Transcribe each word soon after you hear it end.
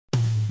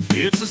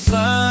It's a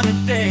sunny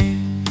day,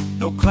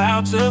 no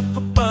clouds up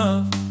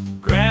above.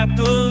 Grab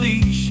the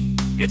leash,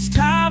 it's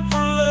time for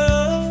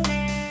love.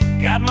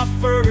 Got my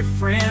furry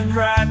friend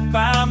right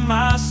by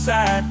my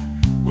side.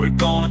 We're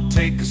gonna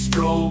take a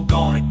stroll,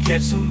 gonna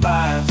catch some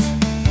vibes.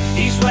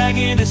 He's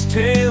wagging his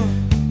tail,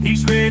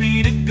 he's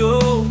ready to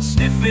go.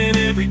 Sniffing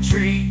every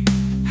tree,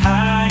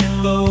 high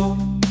and low.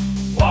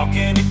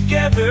 Walking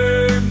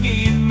together,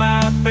 me and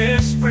my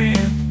best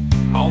friend,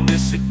 on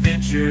this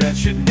adventure that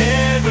should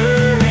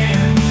never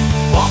end.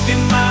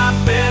 Walking my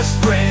best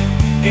friend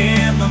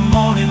in the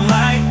morning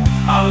light.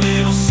 Our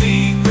little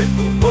secret,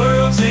 the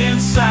world's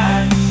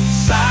inside.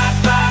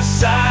 Side by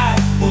side,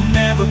 we'll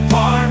never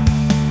part.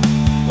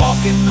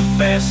 Walking the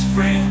best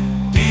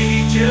friend, did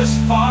he just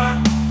fart?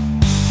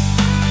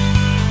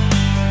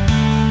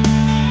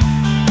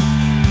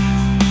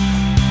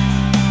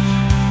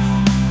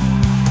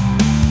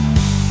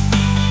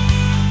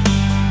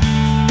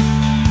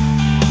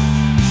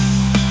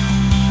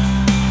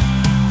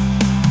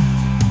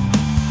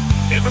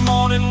 Every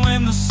morning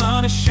when the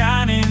sun is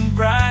shining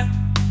bright,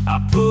 I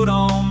put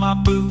on my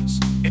boots,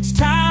 it's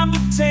time to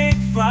take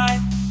flight.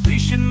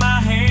 Leash in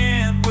my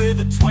hand with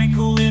a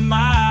twinkle in my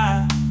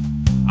eye,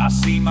 I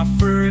see my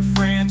furry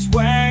friend's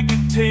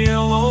wagging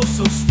tail, oh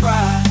so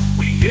spry.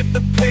 We hit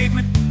the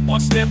pavement, one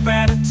step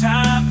at a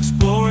time,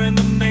 exploring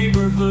the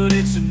neighborhood,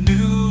 it's a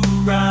new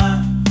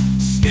rhyme.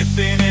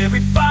 Sniffing every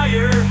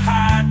fire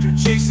hydrant,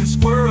 chasing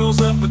squirrels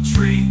up a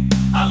tree.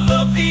 I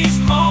love these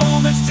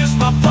moments, just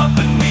my pup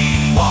and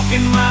me.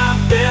 Walking my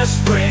best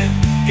friend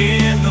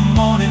in the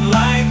morning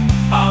light.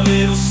 Our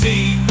little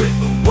secret,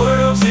 the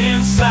world's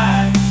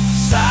inside.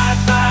 Side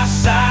by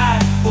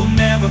side, we'll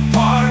never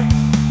part.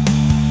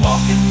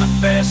 Walking the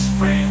best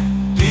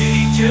friend, did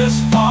he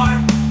just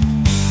fart?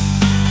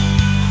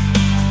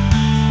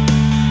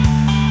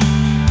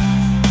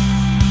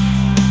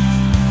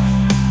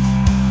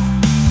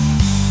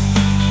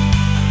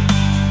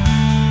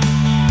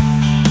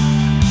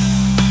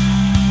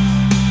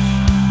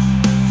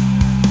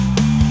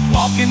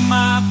 Walking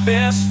my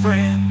best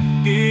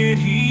friend, did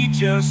he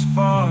just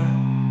fart?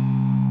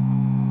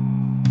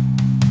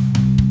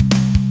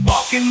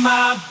 Walking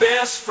my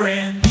best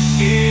friend,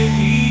 did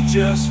he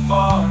just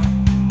fart?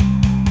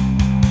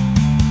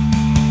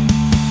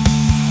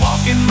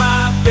 Walking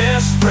my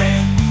best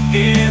friend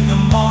in the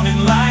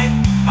morning light.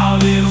 Our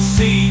little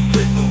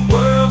secret, the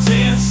world's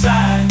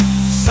inside.